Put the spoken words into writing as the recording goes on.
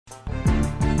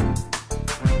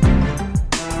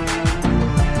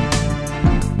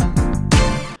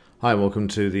Hi, welcome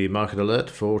to the market alert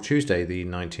for Tuesday, the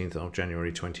 19th of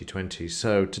January 2020.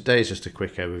 So today's just a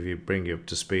quick overview, bring you up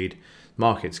to speed.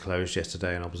 Markets closed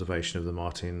yesterday in observation of the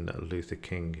Martin Luther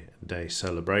King Day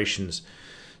celebrations.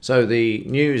 So the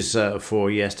news for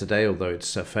yesterday, although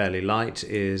it's fairly light,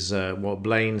 is what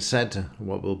Blaine said,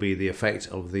 what will be the effect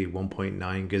of the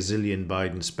 1.9 gazillion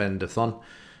Biden spend-a-thon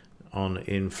on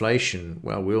inflation.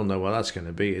 Well, we all know what that's going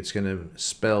to be. It's going to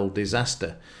spell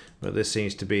disaster. But this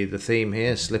seems to be the theme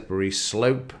here, slippery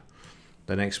slope.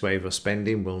 The next wave of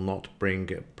spending will not bring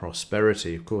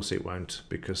prosperity. Of course it won't,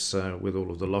 because with all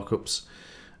of the lockups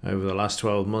over the last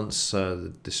 12 months,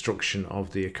 the destruction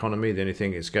of the economy, the only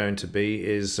thing it's going to be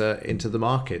is into the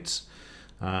markets.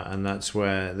 And that's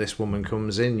where this woman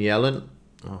comes in, Yellen,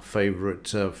 our favourite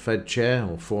Fed chair,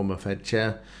 or former Fed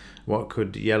chair. What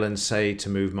could Yellen say to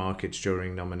move markets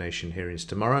during nomination hearings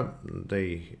tomorrow?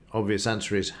 The obvious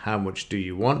answer is, how much do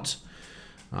you want?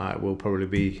 Will probably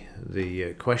be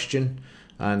the question.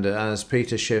 And as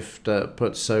Peter Schiff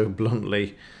put so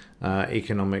bluntly,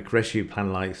 economic rescue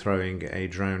plan like throwing a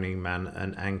drowning man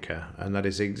an anchor. And that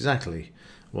is exactly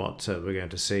what we're going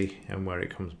to see and where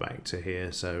it comes back to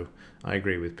here. So I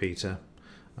agree with Peter.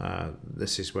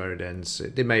 This is where it ends.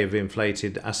 It may have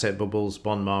inflated asset bubbles,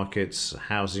 bond markets,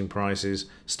 housing prices,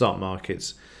 stock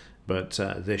markets, but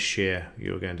this year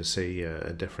you're going to see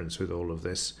a difference with all of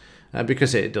this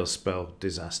because it does spell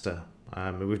disaster.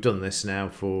 We've done this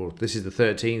now this is the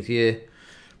 13th year,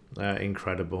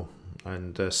 incredible,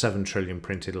 and 7 trillion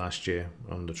printed last year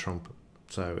under Trump.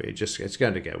 So it's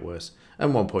going to get worse.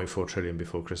 And 1.4 trillion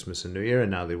before Christmas and New Year, and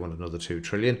now they want another 2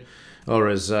 trillion. Or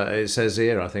as it says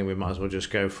here, I think we might as well just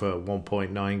go for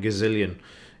 1.9 gazillion.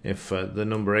 If the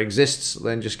number exists,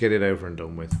 then just get it over and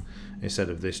done with, instead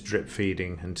of this drip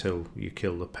feeding until you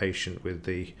kill the patient with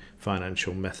the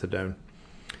financial methadone.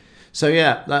 So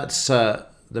yeah, that's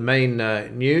the main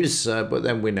news, but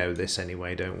then we know this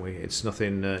anyway, don't we? It's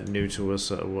nothing new to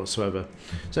us whatsoever.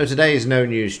 So today is No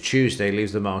News Tuesday,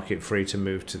 leaves the market free to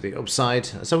move to the upside.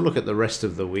 So we'll look at the rest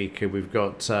of the week. We've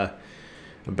got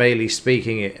Bailey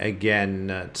speaking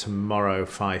again tomorrow,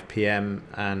 5 p.m,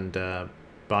 and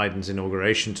Biden's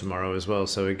inauguration tomorrow as well.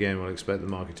 So again, we'll expect the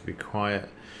market to be quiet.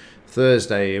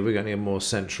 Thursday, we're going to get more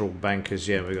central bankers.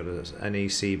 Yeah, we've got an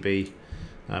ECB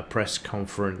press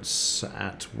conference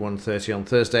at 1:30 on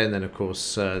Thursday, and then of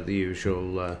course the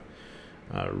usual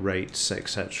rates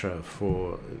etc.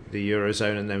 for the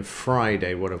Eurozone. And then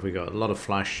Friday, what have we got? A lot of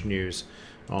flash news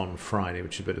on Friday,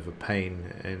 which is a bit of a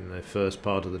pain in the first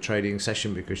part of the trading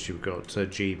session because you've got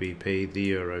GBP,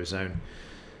 the Eurozone,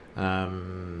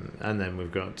 and then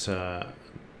we've got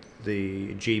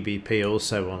the GBP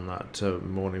also on that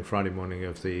morning, Friday morning,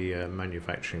 of the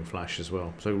manufacturing flash as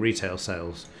well. So retail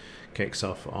sales kicks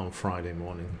off on Friday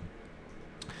morning.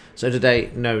 So today,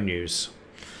 no news.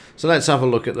 So let's have a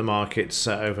look at the markets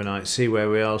overnight, see where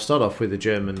we are. I'll start off with the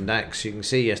German DAX. You can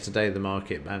see yesterday the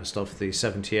market bounced off the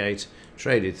 78,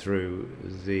 traded through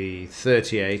the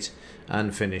 38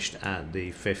 and finished at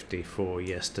the 54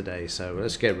 yesterday. So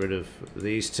let's get rid of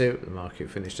these two. The market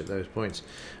finished at those points.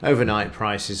 Overnight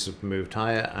prices have moved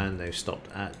higher and they've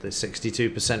stopped at the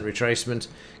 62% retracement.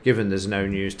 Given there's no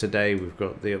news today, we've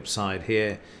got the upside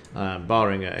here,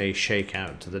 barring a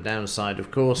shakeout to the downside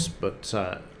of course, but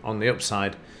on the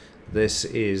upside this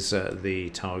is the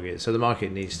target. So the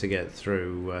market needs to get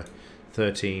through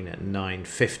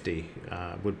 13,950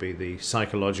 would be the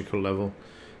psychological level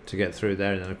to get through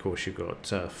there, and then of course you've got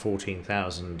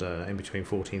 14,000 in between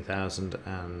 14,000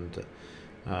 and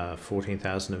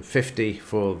 14,050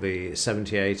 for the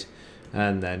 78,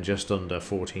 and then just under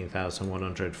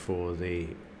 14,100 for the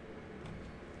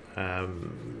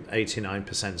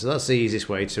 89%. So that's the easiest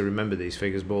way to remember these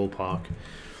figures, ballpark,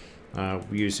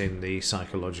 using the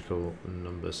psychological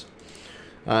numbers.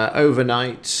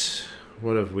 Overnight,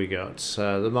 what have we got?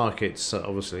 The market's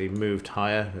obviously moved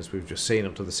higher, as we've just seen,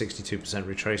 up to the 62%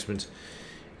 retracement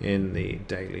in the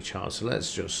daily chart. So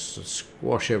let's just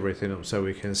squash everything up so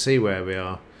we can see where we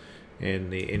are in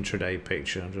the intraday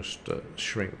picture. I'll just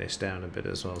shrink this down a bit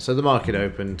as well. So the market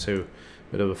opened to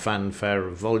a bit of a fanfare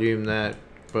of volume there,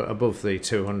 but above the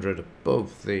 200,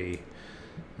 above the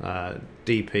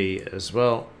DP as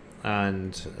well,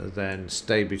 and then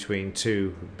stayed between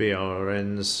two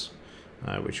BRNs,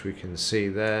 which we can see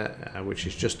there, which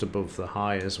is just above the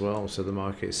high as well. So the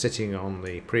market is sitting on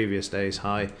the previous day's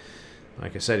high.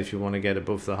 Like I said, if you want to get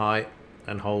above the high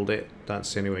and hold it,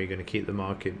 that's the only way you're going to keep the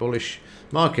market bullish.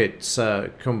 Markets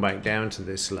come back down to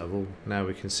this level. Now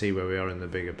we can see where we are in the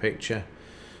bigger picture.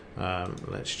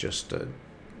 Let's just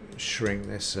shrink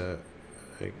this,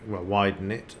 well,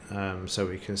 widen it, so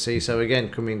we can see. So again,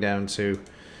 coming down to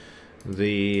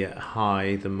the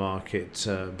high, the market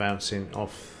bouncing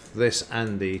off this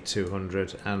and the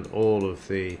 200, and all of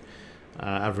the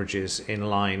averages in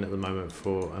line at the moment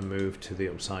for a move to the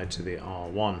upside to the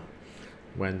R1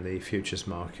 when the futures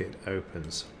market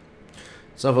opens.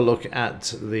 Let's have a look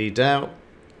at the Dow,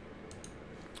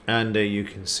 and you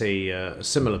can see a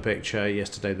similar picture.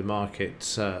 Yesterday the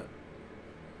market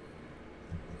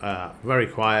very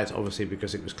quiet, obviously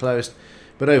because it was closed,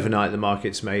 but overnight the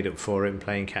market's made up for it in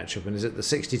playing catch up and is at the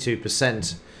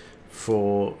 62%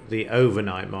 for the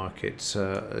overnight market,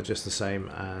 just the same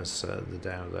as the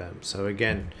Dow there. So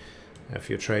again, if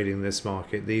you're trading this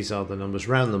market, these are the numbers,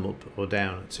 round them up or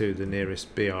down to the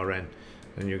nearest BRN,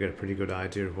 and you'll get a pretty good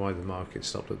idea of why the market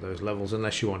stopped at those levels,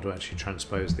 unless you want to actually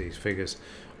transpose these figures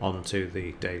onto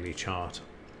the daily chart.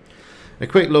 A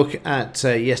quick look at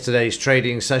yesterday's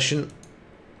trading session.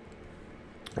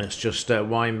 Let's just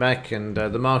wind back, and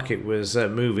the market was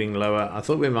moving lower. I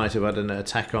thought we might have had an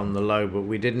attack on the low, but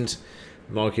we didn't.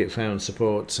 The market found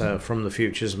support from the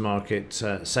futures market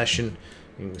session.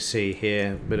 You can see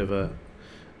here a bit of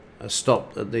a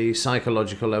stop at the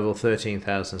psychological level,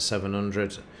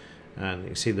 13,700, and you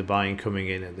can see the buying coming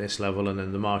in at this level, and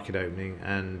then the market opening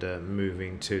and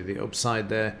moving to the upside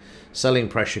there. Selling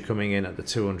pressure coming in at the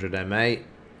 200 MA,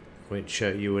 which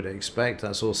you would expect.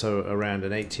 That's also around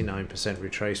an 89%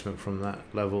 retracement from that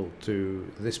level to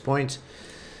this point.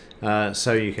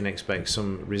 So you can expect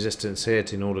some resistance here.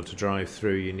 In order to drive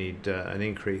through, you need an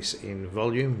increase in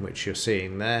volume, which you're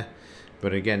seeing there.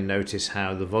 But again, notice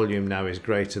how the volume now is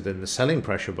greater than the selling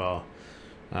pressure bar,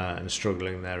 and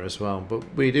struggling there as well.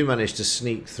 But we do manage to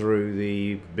sneak through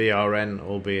the BRN,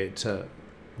 albeit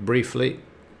briefly.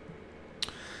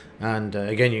 And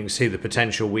again, you can see the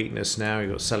potential weakness now.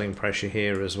 You've got selling pressure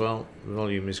here as well. The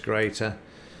volume is greater.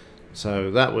 So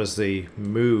that was the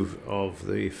move of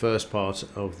the first part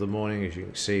of the morning. As you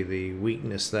can see, the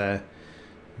weakness there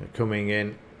coming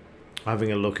in.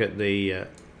 Having a look at the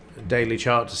daily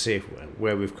chart to see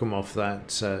where we've come off that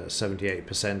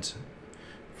 78%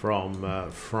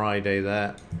 from Friday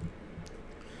there.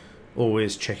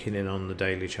 Always checking in on the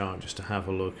daily chart just to have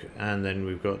a look, and then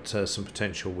we've got some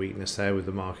potential weakness there with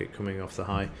the market coming off the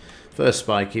high. First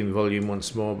spike in volume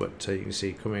once more, but you can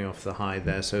see coming off the high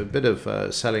there. So a bit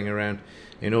of selling around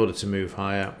in order to move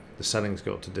higher. The selling's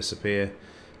got to disappear,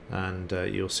 and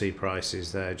you'll see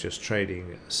prices there just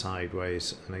trading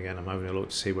sideways. And again, I'm having a look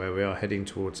to see where we are, heading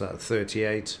towards that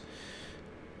 38,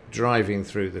 driving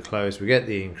through the close. We get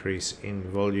the increase in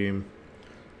volume,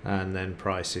 and then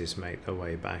prices make their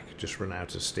way back, just run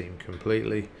out of steam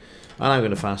completely. And I'm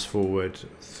going to fast forward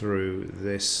through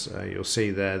this. You'll see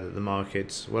there that the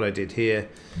market, what I did here,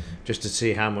 just to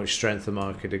see how much strength the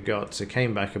market had got, so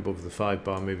came back above the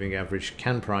 5-bar moving average.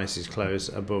 Can prices close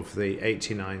above the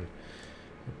 89%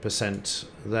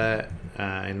 there?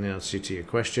 In answer to your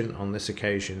question, on this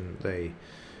occasion they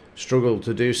struggled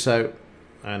to do so.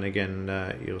 And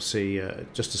again, you'll see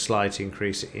just a slight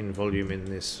increase in volume in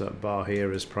this bar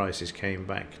here as prices came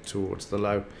back towards the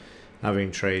low,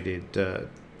 having traded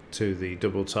to the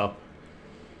double top.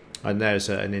 And there's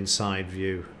an inside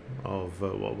view of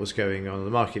what was going on. The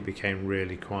market became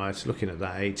really quiet. Looking at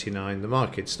that 89, the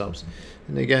market stops.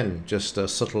 And again, just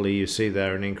subtly you see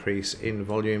there an increase in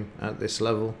volume at this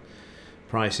level.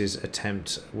 Prices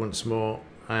attempt once more,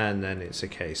 and then it's a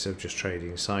case of just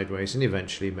trading sideways and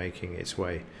eventually making its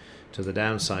way to the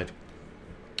downside.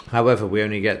 However, we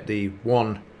only get the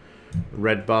one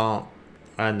red bar,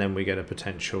 and then we get a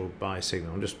potential buy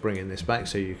signal. I'm just bringing this back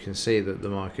so you can see that the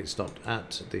market stopped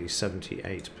at the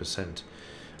 78%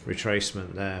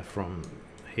 retracement there from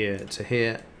here to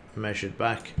here, measured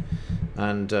back,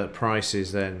 and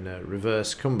prices then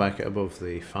reverse, come back above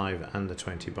the 5 and the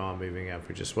 20 bar moving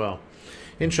average as well.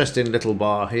 Interesting little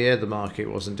bar here. The market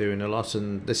wasn't doing a lot,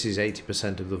 and this is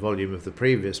 80% of the volume of the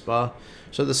previous bar,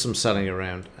 so there's some selling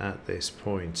around at this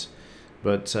point.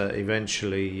 But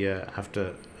eventually,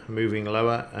 after moving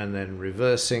lower and then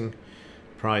reversing,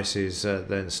 prices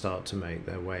then start to make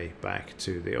their way back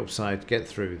to the upside, get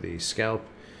through the scalp.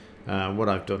 What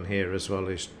I've done here as well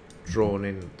is drawn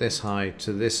in this high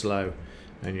to this low,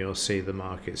 and you'll see the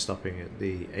market stopping at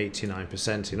the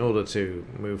 89%. In order to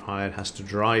move higher, it has to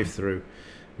drive through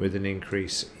with an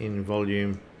increase in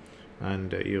volume,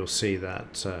 and you'll see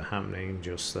that happening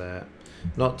just there.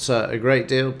 Not a great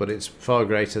deal, but it's far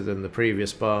greater than the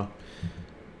previous bar.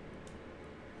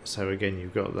 So again,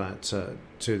 you've got that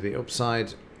to the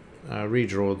upside.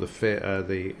 Redraw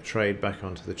the trade back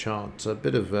onto the chart. A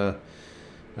bit of a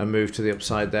move to the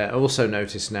upside there. Also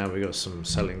notice now we've got some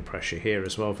selling pressure here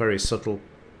as well, very subtle,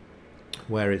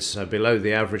 where it's below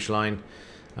the average line,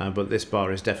 but this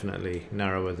bar is definitely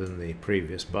narrower than the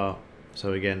previous bar.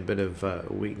 So again, bit of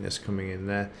weakness coming in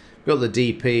there. We've got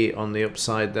the DP on the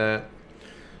upside there,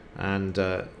 and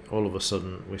all of a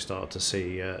sudden we start to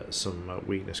see some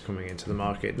weakness coming into the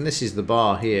market. And this is the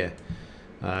bar here.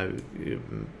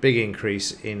 Big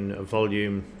increase in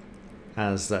volume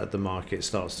as the market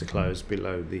starts to close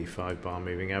below the 5-bar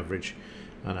moving average,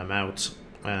 and I'm out,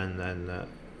 and then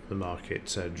the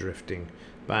market drifting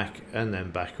back and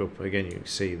then back up again. You can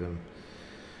see them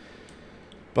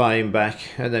buying back,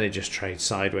 and then it just trades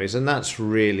sideways, and that's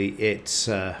really it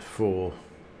for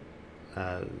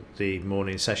the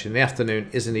morning session. The afternoon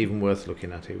isn't even worth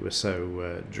looking at. It was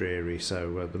so dreary,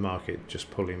 so the market just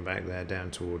pulling back there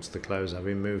down towards the close,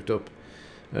 having moved up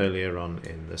earlier on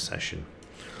in the session.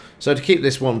 So to keep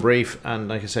this one brief, and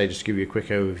like I say, just give you a quick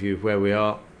overview of where we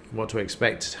are, what to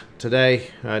expect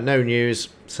today. No news,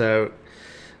 so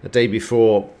a day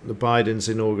before the Biden's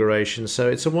inauguration, so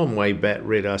it's a one-way bet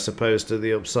really, I suppose, to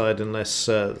the upside, unless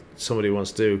somebody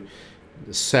wants to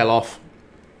sell off,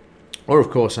 or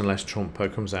of course unless Trump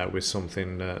comes out with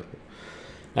something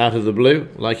out of the blue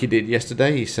like he did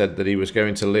yesterday. He said that he was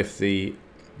going to lift the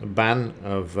ban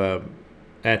of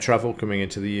air travel coming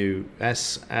into the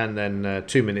US, and then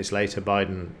 2 minutes later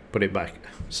Biden put it back.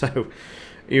 So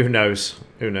who knows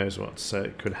what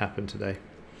could happen today.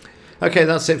 Okay,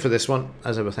 that's it for this one.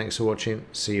 As ever, thanks for watching.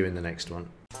 See you in the next one.